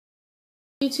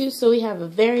YouTube, so we have a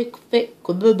very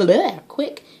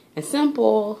quick and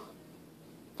simple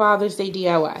Father's Day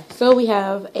DIY. So we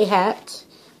have a hat,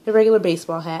 a regular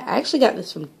baseball hat. I actually got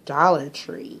this from Dollar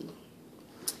Tree.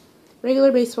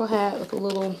 Regular baseball hat with a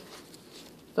little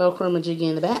Velcro majiggy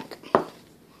in the back.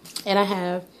 And I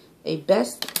have a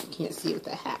best, you can't see it with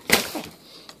the hat. Okay.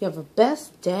 You have a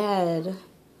Best Dad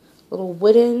little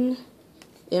wooden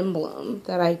emblem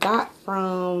that I got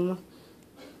from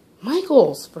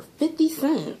Michael's for 50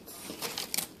 cents.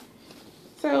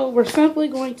 So we're simply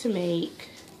going to make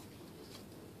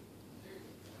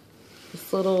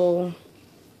this little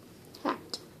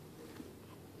hat.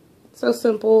 So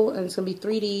simple, and it's going to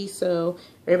be 3D so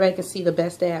everybody can see the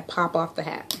Best Dad pop off the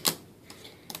hat.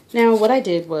 Now what I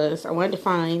did was I wanted to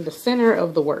find the center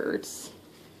of the words,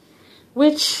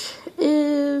 which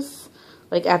is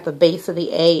like at the base of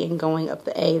the A and going up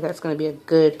the A. That's going to be a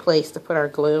good place to put our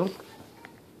glue.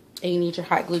 And you need your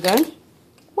hot glue gun.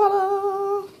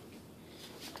 Voila!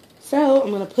 So I'm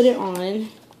going to put it on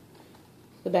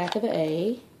the back of the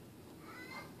A.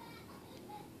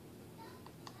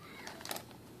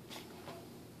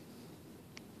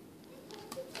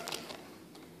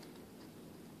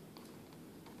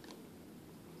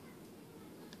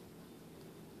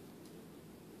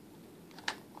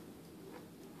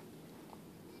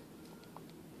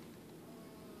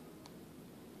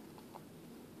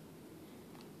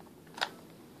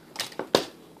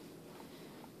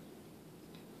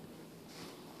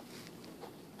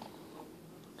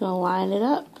 Gonna line it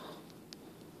up.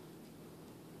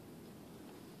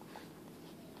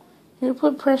 Here,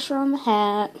 put pressure on the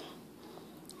hat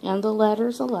and the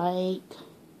letters alike.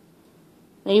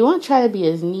 Now you want to try to be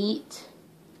as neat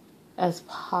as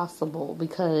possible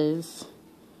because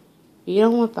you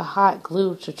don't want the hot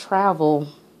glue to travel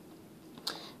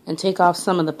and take off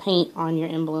some of the paint on your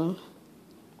emblem.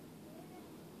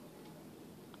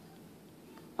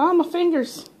 Oh, my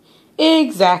fingers.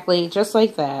 Exactly, just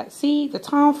like that. See, the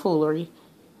tomfoolery.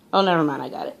 Oh, never mind, I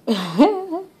got it.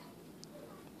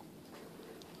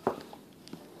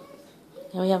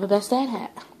 Now we have a Best Dad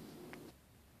hat.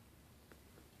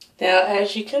 Now,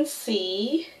 as you can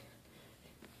see,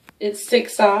 it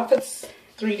sticks off. It's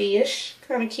 3D-ish,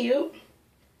 kind of cute.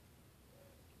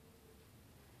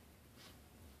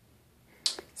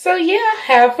 So yeah,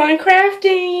 have fun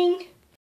crafting.